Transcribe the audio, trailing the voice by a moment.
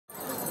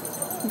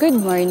Good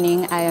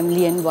morning. I am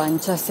Lian Wan,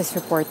 Justice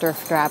Reporter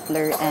of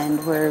Rappler,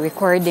 and we're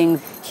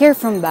recording here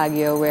from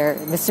Baguio, where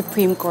the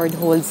Supreme Court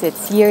holds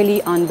its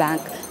yearly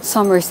on-bank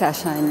summer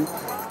session.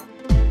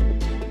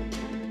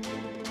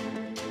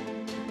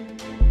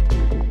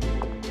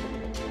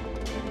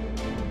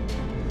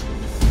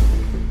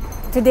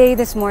 Today,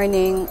 this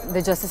morning,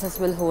 the justices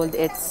will hold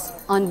its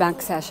on-bank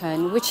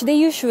session, which they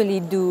usually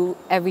do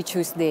every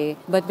Tuesday.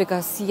 But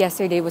because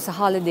yesterday was a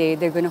holiday,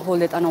 they're going to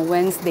hold it on a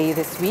Wednesday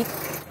this week.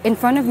 In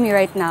front of me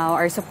right now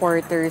are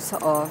supporters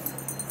of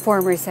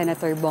former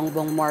Senator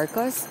Bongbong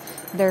Marcos.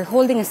 They're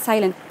holding a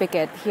silent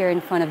picket here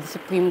in front of the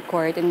Supreme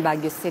Court in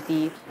Baguio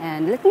City.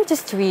 And let me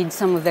just read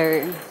some of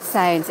their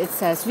signs. It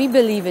says, "We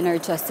believe in our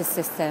justice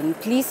system.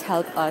 Please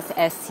help us,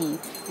 SC."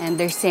 And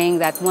they're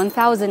saying that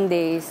 1,000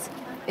 days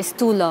is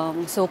too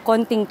long, so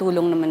konting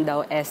tulong naman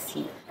daw,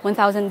 SC.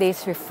 1,000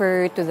 days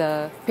refer to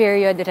the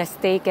period it has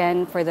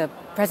taken for the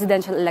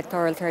Presidential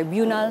Electoral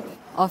Tribunal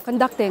of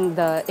conducting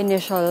the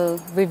initial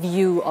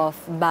review of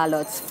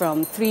ballots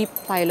from 3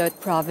 pilot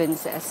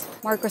provinces.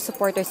 Marcos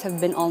supporters have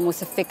been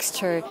almost a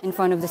fixture in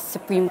front of the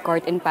Supreme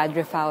Court in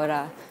Padre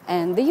Faura,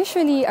 and they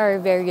usually are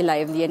very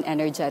lively and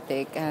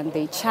energetic, and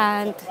they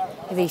chant,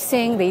 they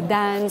sing, they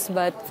dance,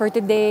 but for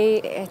today,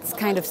 it's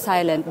kind of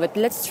silent. But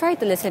let's try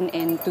to listen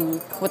in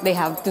to what they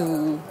have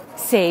to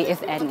say,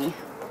 if any.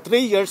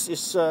 3 years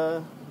is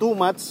too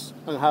much.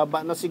 Ang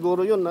haba na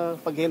siguro yun na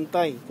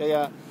paghintay.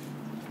 Kaya,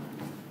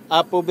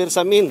 Apo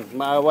Bersamin,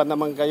 maawa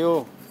naman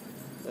kayo.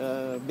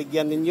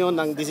 Bigyan ninyo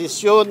ng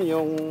desisyon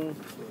yung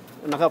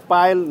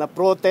nakapile na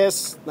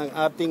protest ng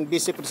ating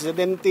Vice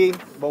Presidente,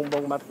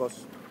 Bongbong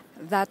Marcos.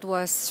 That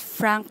was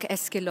Frank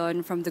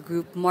Esquilon from the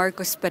group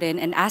Marcos Pa Rin.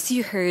 And as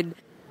you heard,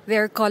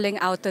 they're calling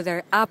out to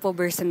their Apo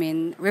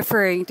Bersamin,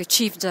 referring to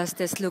Chief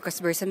Justice Lucas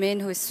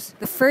Bersamin, who is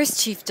the first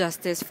Chief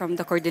Justice from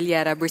the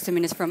Cordillera.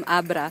 Bersamin is from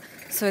Abra.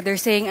 So they're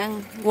saying,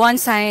 one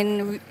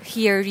sign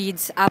here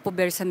reads, Apo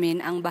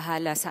Bersamin ang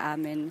bahala sa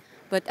amin.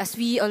 But as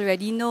we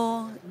already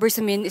know,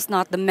 Bersamin is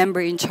not the member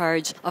in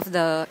charge of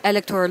the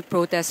electoral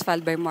protest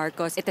filed by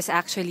Marcos. It is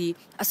actually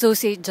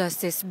Associate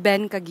Justice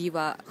Ben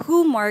Caguiwa,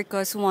 who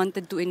Marcos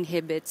wanted to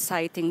inhibit,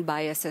 citing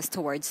biases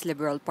towards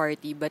Liberal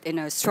Party. But in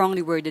a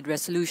strongly worded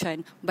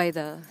resolution by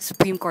the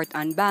Supreme Court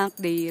en banc,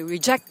 they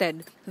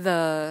rejected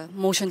the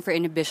motion for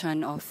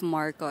inhibition of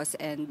Marcos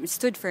and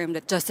stood firm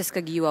that Justice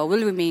Caguiwa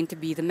will remain to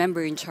be the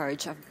member in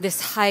charge of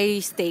this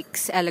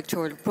high-stakes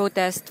electoral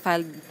protest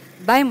filed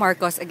by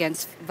Marcos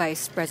against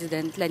Vice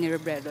President Leni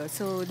Robredo.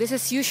 So this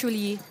is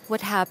usually what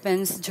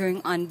happens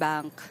during en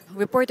banc.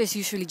 Reporters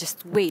usually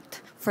just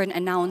wait for an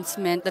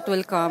announcement that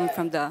will come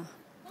from the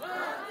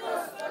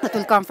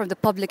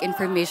Public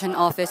Information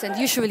Office, and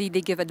usually they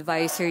give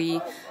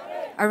advisory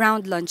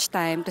around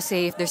lunchtime to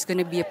say if there's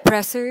going to be a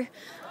presser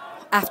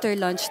after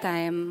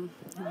lunchtime.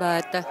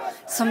 But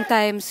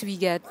sometimes we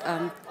get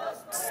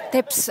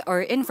tips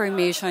or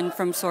information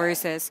from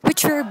sources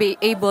which we're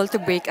able to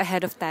break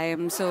ahead of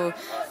time. So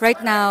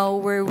right now,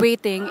 we're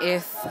waiting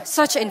if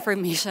such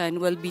information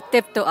will be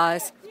tipped to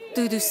us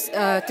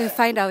to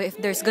find out if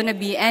there's going to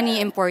be any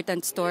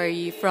important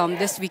story from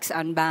this week's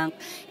en banc.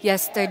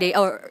 Yesterday,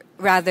 or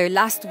rather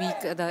last week,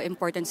 the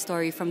important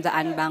story from the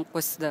en banc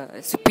was the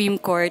Supreme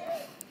Court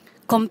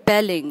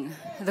compelling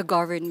the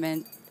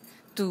government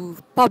to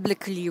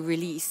publicly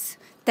release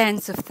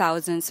tens of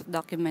thousands of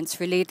documents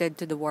related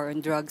to the war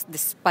on drugs,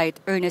 despite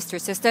earnest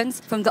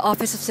resistance from the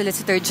Office of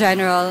Solicitor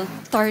General,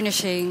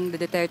 tarnishing the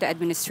Duterte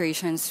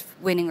administration's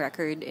winning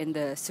record in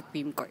the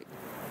Supreme Court.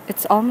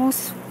 It's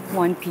almost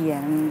 1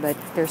 p.m., but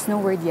there's no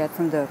word yet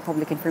from the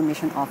Public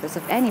Information Office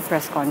of any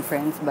press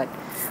conference. But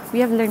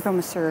we have learned from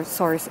a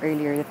source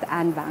earlier that the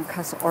en banc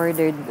has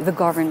ordered the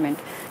government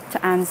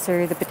to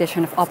answer the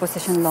petition of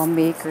opposition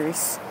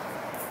lawmakers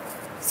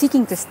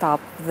seeking to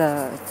stop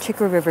the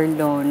Chico River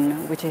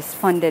loan, which is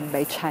funded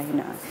by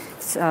China.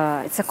 It's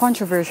a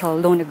controversial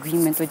loan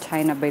agreement with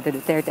China by the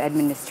Duterte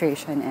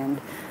administration, and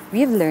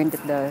we have learned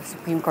that the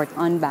Supreme Court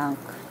en banc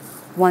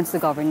wants the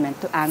government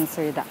to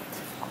answer that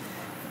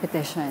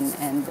petition.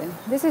 And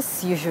this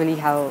is usually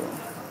how,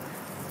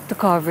 to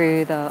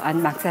cover the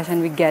en banc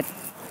session, we get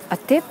a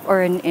tip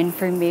or an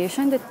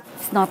information that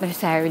it's not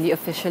necessarily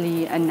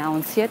officially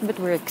announced yet, but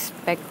we're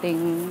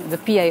expecting the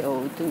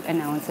PIO to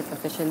announce it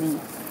officially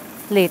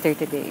later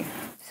today.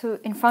 So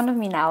in front of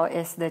me now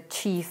is the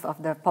chief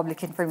of the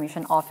Public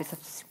Information Office of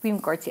the Supreme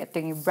Court, si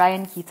Attorney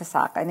Brian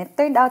Keith-Osaka. And it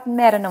turned out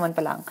meron naman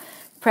palang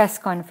press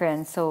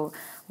conference. So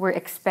we're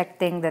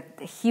expecting that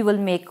he will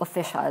make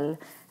official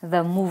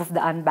the move of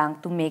the en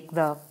banc to make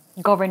the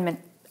government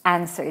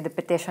answer the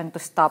petition to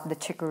stop the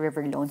Chico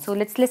River loan. So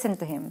let's listen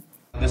to him.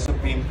 The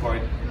Supreme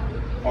Court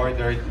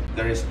ordered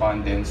the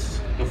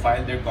respondents to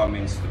file their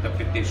comments to the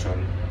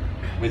petition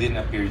within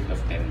a period of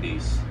 10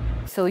 days.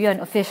 So yun,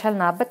 official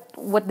na. But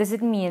what does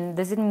it mean?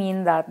 Does it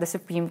mean that the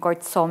Supreme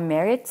Court saw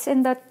merits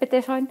in that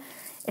petition?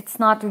 It's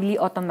not really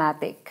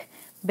automatic.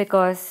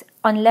 Because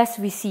unless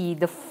we see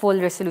the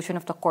full resolution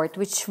of the court,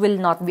 which will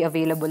not be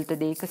available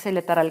today kasi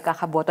literal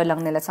kakaboto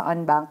lang nila sa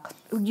en banc,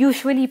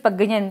 usually pag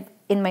ganyan,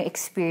 in my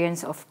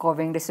experience of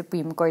covering the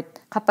Supreme Court,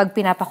 kapag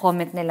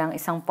pinapa-comment nilang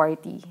isang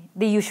party,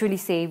 they usually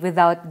say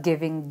without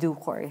giving due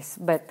course.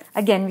 But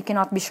again, we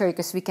cannot be sure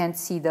because we can't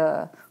see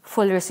the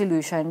full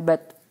resolution.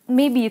 But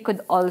maybe you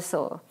could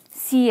also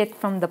see it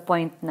from the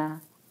point na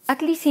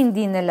at least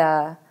hindi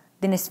nila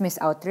dinismiss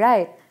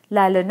outright.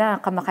 Lalo na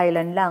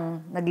kamakailan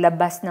lang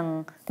naglabas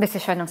ng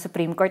desisyon ng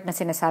Supreme Court na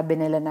sinasabi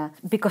nila na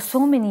because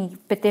so many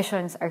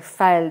petitions are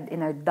filed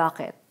in our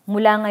docket.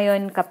 Mula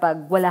ngayon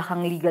kapag wala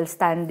kang legal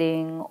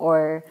standing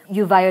or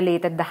you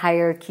violated the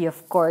hierarchy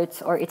of courts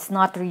or it's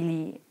not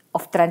really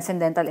of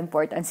transcendental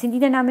importance,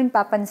 hindi na namin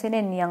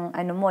papansinin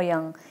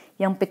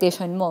yung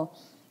petition mo.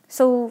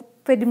 So,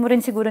 pwede mo rin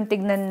sigurong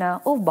tignan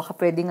na, baka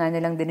pwede nga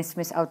nilang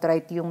dinismiss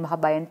outright yung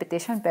makabayan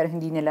petition pero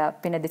hindi nila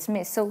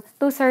pinadismiss. So,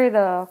 those are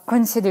the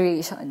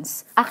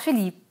considerations.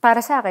 Actually, para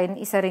sa akin,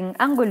 isa ring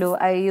anggulo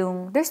ay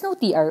yung there's no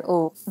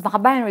TRO.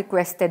 Makabayan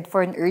requested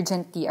for an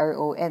urgent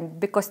TRO and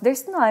because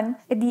there's none,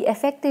 edi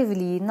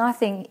effectively,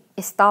 nothing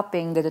is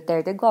stopping the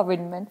Duterte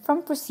government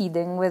from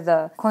proceeding with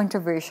the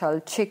controversial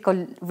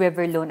Chico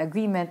River Loan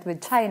Agreement with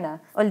China.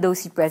 Although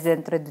si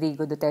President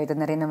Rodrigo Duterte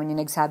na rin naman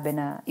yung nagsabi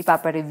na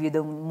ipapa-review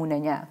daw muna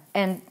niya.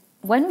 And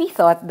when we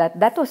thought that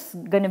that was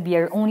gonna be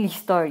our only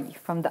story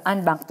from the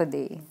Unbank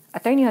today,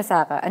 Attorney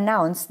Hosaka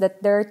announced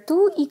that there are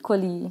two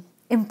equally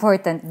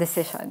important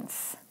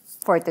decisions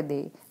for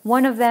today.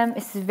 One of them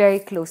is very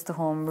close to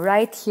home,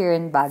 right here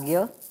in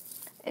Baguio.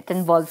 It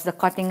involves the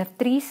cutting of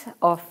trees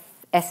of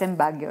SM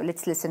Baguio.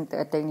 Let's listen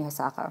to Attorney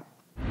Hosaka.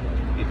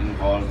 It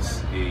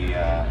involves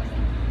a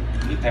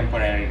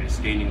temporary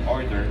restraining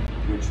order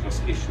which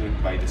was issued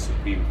by the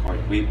Supreme Court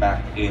way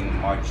back in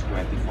March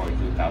 24,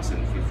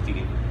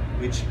 2015,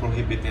 which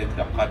prohibited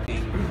the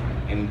cutting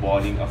and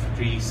balling of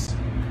trees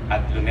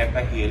at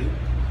Luneta Hill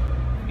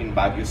in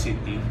Baguio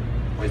City,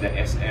 where the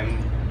SM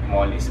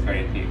Mall is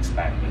currently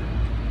expanding.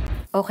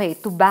 Okay,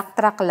 to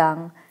backtrack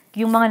lang,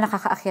 yung mga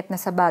nakakaakyat na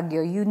sa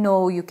Baguio,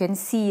 you can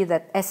see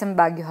that SM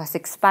Baguio has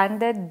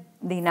expanded.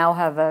 They now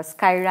have a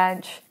sky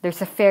ranch.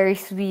 There's a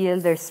Ferris wheel,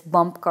 there's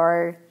bump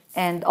car,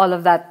 and all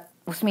of that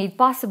was made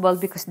possible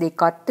because they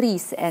cut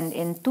trees. And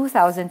in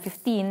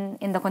 2015,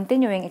 in the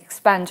continuing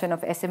expansion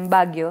of SM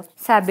Baguio,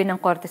 sabi ng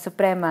Korte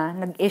Suprema,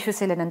 nag-issue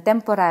sila ng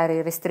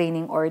temporary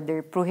restraining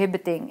order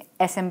prohibiting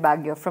SM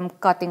Baguio from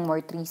cutting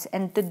more trees.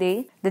 And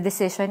today, the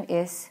decision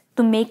is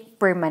to make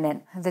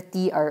permanent the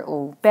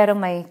TRO. Pero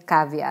may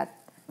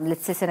caveat.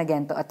 Let's listen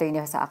again to Attorney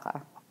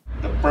Hosaka.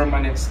 The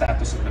permanent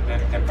status of the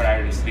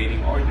temporary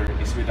restraining order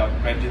is without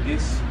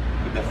prejudice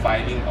to the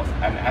filing of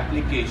an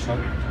application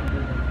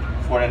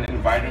for an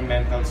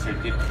environmental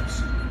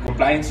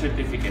compliance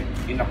certificate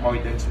in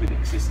accordance with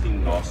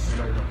existing laws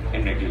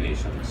and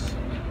regulations.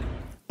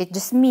 It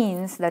just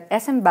means that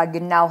SM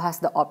Baguio now has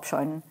the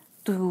option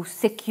to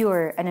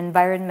secure an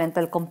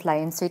environmental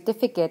compliance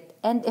certificate,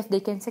 and if they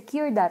can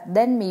secure that,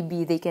 then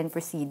maybe they can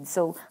proceed.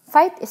 So,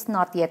 fight is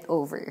not yet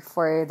over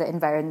for the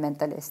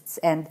environmentalists,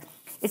 and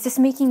it's just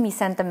making me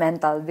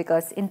sentimental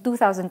because in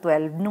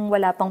 2012, nung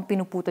wala pang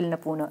pinuputol na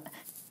puno,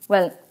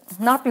 well,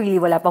 not really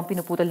wala pang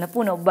pinuputol na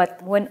puno, but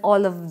when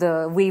all of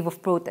the wave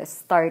of protests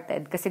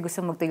started, kasi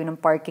gusto magtayo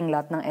ng parking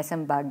lot ng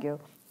SM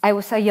Baguio, I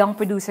was a young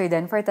producer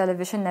then for a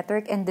television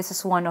network, and this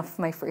is one of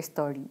my first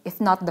story,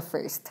 if not the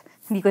first.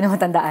 Hindi ko na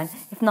matandaan.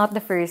 If not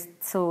the first,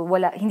 so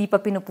hindi pa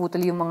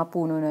pinuputol yung mga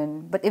puno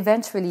nun. But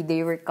eventually,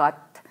 they were cut.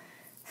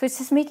 So it's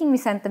just making me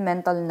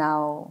sentimental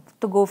now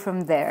to go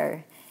from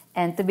there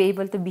and to be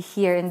able to be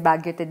here in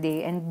Baguio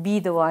today and be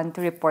the one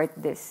to report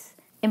this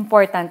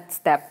important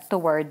step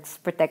towards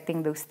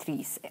protecting those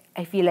trees.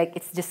 I feel like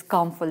it's just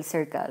come full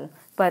circle.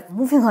 But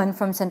moving on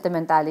from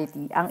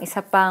sentimentality,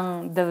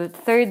 the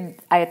third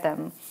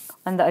item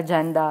on the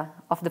agenda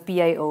of the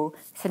PIO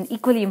is an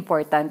equally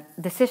important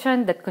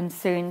decision that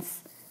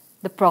concerns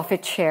the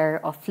profit share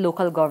of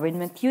local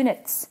government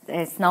units.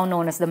 It's now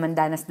known as the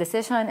Mandanas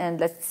decision, and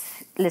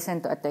let's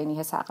listen to Attorney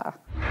Hosaka.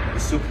 The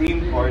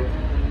Supreme Court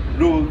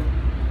ruled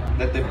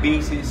that the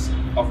basis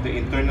of the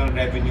internal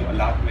revenue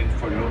allotment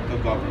for local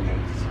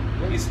governments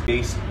is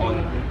based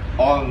on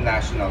all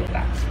national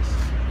taxes.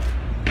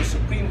 The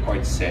Supreme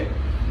Court said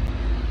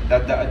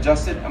that the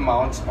adjusted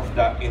amounts of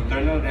the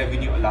internal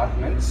revenue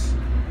allotments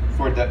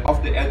of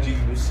the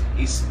LGUs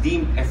is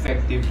deemed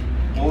effective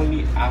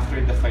only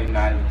after the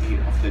finality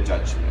of the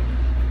judgment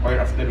or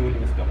of the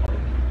ruling of the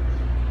court.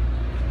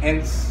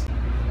 Hence,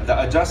 the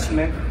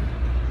adjustment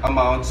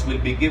amounts will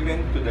be given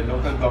to the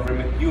local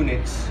government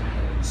units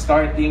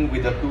starting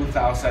with the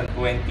 2022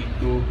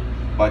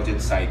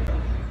 budget cycle.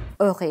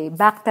 Okay,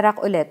 backtrack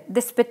ulit.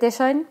 This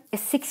petition is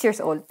 6 years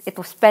old. It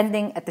was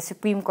pending at the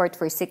Supreme Court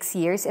for 6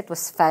 years. It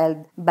was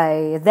filed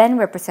by then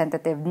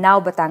Representative, now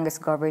Batangas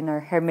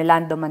Governor,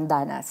 Hermelando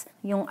Mandanas.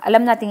 Yung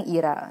alam nating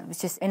era,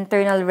 which is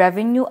internal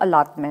revenue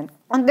allotment.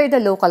 Under the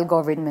local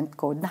government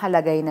code,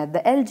 nakalagay na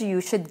the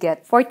LGU should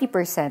get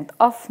 40%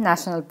 of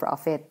national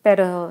profit.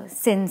 Pero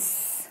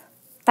since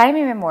time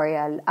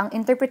immemorial, ang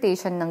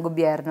interpretation ng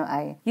gobyerno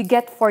ay you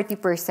get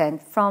 40%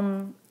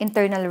 from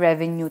internal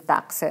revenue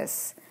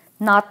taxes,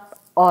 not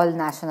all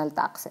national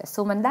taxes.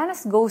 So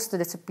Mandanas goes to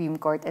the Supreme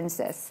Court and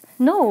says,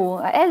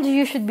 no,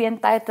 LGU should be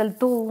entitled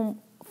to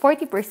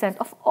 40%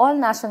 of all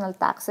national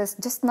taxes,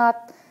 just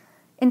not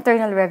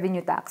internal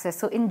revenue taxes.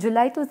 So in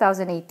July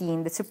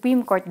 2018, the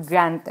Supreme Court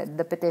granted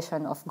the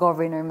petition of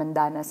Governor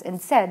Mandanas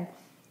and said,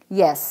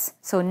 yes.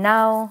 So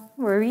now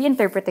we're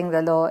reinterpreting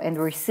the law and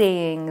we're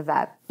saying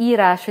that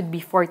IRA should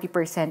be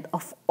 40%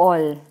 of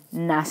all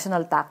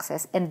national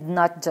taxes and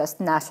not just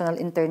national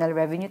internal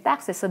revenue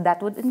taxes. So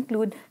that would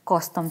include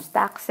customs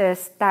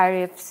taxes,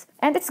 tariffs,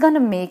 and it's gonna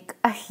make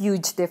a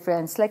huge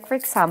difference. Like for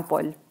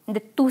example, in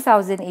the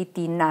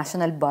 2018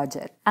 national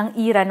budget, ang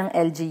IRA ng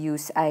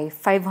LGUs ay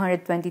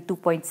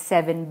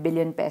 522.7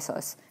 billion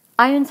pesos.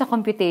 Ayon sa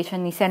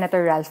computation ni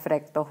Senator Ralph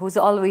Recto, who's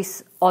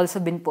always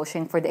also been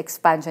pushing for the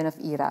expansion of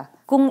IRA,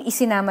 kung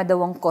isinama daw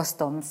ang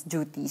customs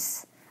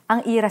duties, ang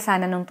IRA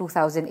sana noong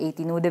 2018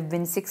 would have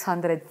been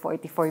 644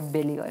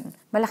 billion.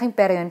 Malaking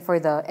pera yun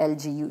for the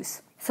LGUs.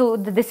 So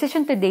the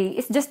decision today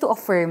is just to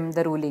affirm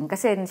the ruling.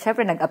 Kasi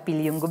syempre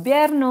nag-appeal yung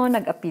gobyerno,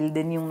 nag-appeal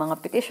din yung mga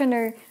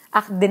petitioner,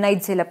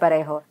 denied sila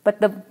pareho. But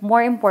the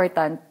more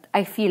important,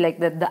 I feel like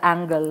that the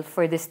angle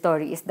for this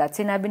story is that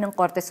sinabi ng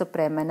Korte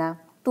Suprema na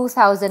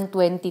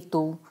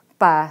 2022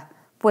 pa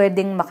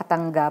pwedeng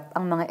makatanggap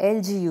ang mga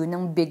LGU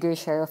ng bigger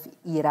share of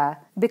IRA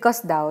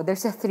because daw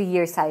there's a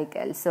 3-year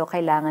cycle. So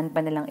kailangan pa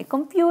nilang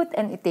i-compute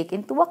and i-take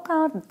into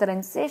account the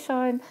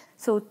transition.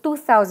 So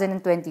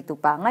 2022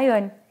 pa.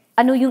 Ngayon,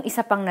 ano yung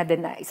isa pang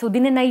na-deny? So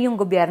dinenay yung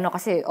gobyerno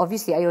kasi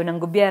obviously ayaw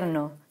ng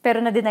gobyerno. Pero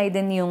na-deny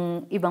din yung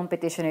ibang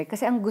petitioner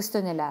kasi ang gusto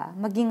nila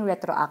maging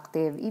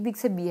retroactive. Ibig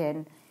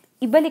sabihin,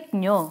 ibalik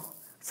nyo.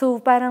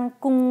 So parang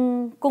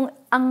kung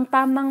ang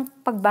tamang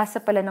pagbasa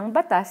pala ng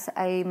batas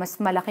ay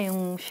mas malaki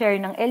yung share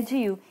ng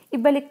LGU,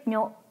 ibalik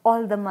nyo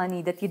all the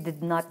money that you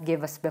did not give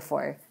us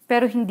before.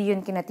 Pero hindi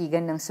yun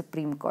kinatigan ng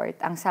Supreme Court.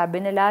 Ang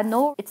sabi nila,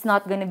 no, it's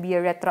not gonna be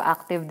a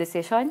retroactive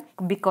decision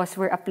because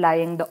we're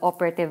applying the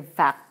operative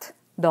fact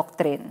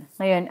doctrine.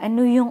 Ngayon,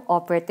 ano yung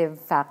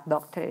operative fact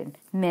doctrine?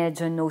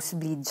 Medyo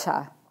nosebleed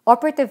siya.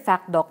 Operative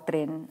fact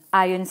doctrine,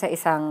 ayon sa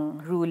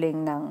isang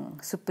ruling ng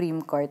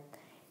Supreme Court,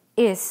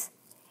 is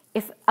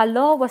if a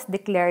law was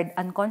declared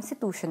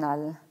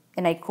unconstitutional,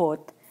 and I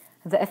quote,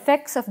 the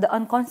effects of the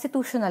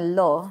unconstitutional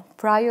law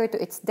prior to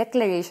its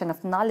declaration of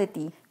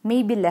nullity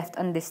may be left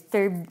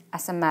undisturbed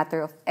as a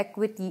matter of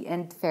equity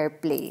and fair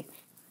play.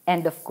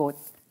 End of quote.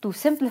 To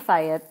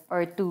simplify it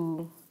or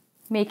to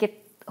make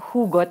it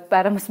hugot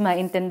para mas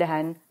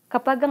maintindihan,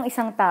 kapag ang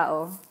isang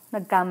tao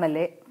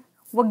nagkamali,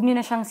 wag nyo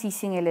na siyang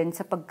sisingilin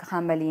sa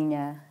pagkakamali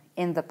niya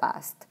in the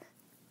past.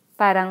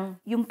 Parang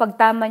yung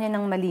pagtama niya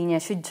ng mali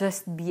niya should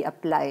just be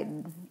applied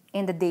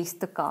in the days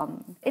to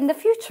come, in the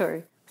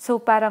future. So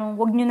parang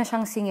wag nyo na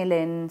siyang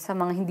singilin sa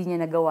mga hindi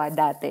niya nagawa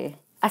dati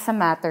as a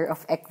matter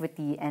of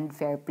equity and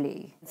fair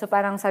play. So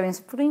parang sabi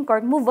ng Supreme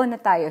Court, move on na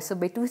tayo. So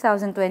by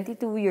 2022,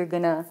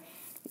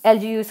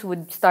 LGUs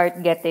would start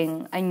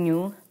getting a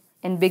new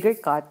and bigger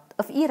cut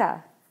of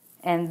IRA.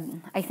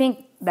 And I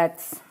think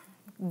that's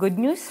good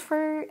news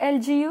for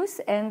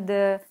LGUs and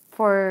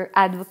for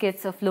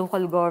advocates of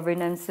local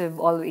governance who've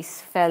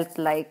always felt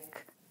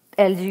like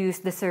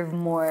LGUs deserve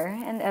more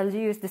and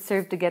LGUs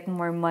deserve to get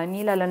more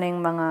money, lalo na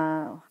yung mga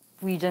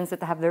regions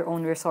that have their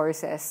own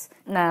resources,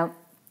 na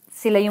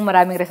sila yung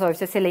maraming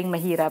resources, sila yung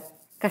mahirap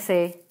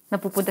kasi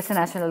napupunta sa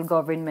national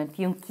government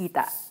yung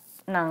kita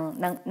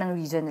ng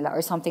region nila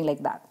or something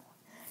like that.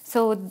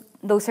 So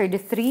those are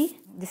the 3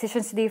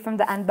 decisions today from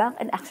the Anbank.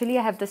 And actually,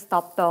 I have to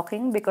stop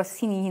talking because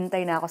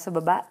hinihintay na ako sa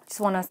baba. Just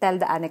wanna tell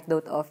the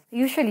anecdote of,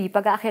 usually,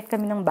 pag aakyat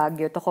kami ng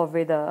Baguio to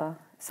cover the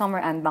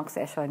summer Anbank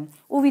session,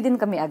 uwi din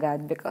kami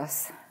agad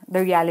because the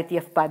reality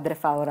of Padre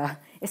Faura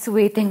is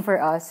waiting for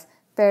us.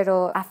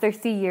 Pero after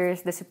 3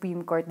 years, the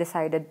Supreme Court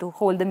decided to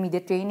hold the media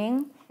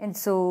training. And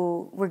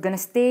so we're gonna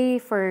stay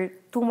for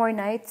 2 more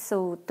nights.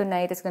 So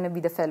tonight is gonna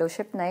be the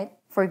fellowship night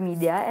for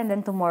media. And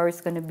then tomorrow is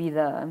gonna be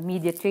the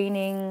media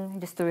training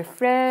just to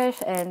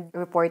refresh and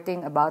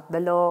reporting about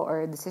the law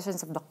or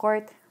decisions of the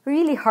court.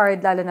 Really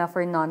hard, lalo na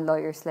for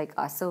non-lawyers like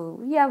us.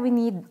 So yeah, we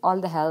need all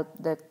the help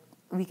that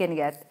we can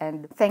get.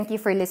 And thank you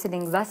for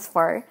listening thus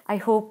far. I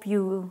hope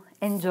you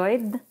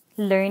enjoyed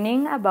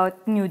learning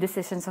about new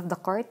decisions of the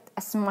court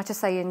as much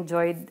as I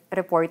enjoyed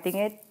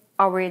reporting it.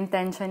 Our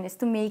intention is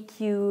to make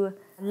you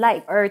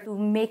like or to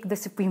make the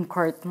Supreme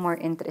Court more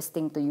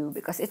interesting to you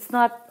because it's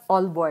not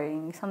all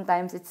boring.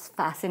 Sometimes it's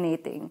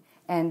fascinating.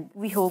 And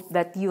we hope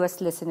that you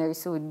as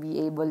listeners would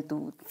be able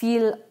to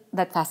feel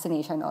that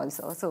fascination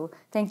also. So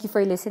thank you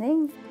for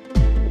listening.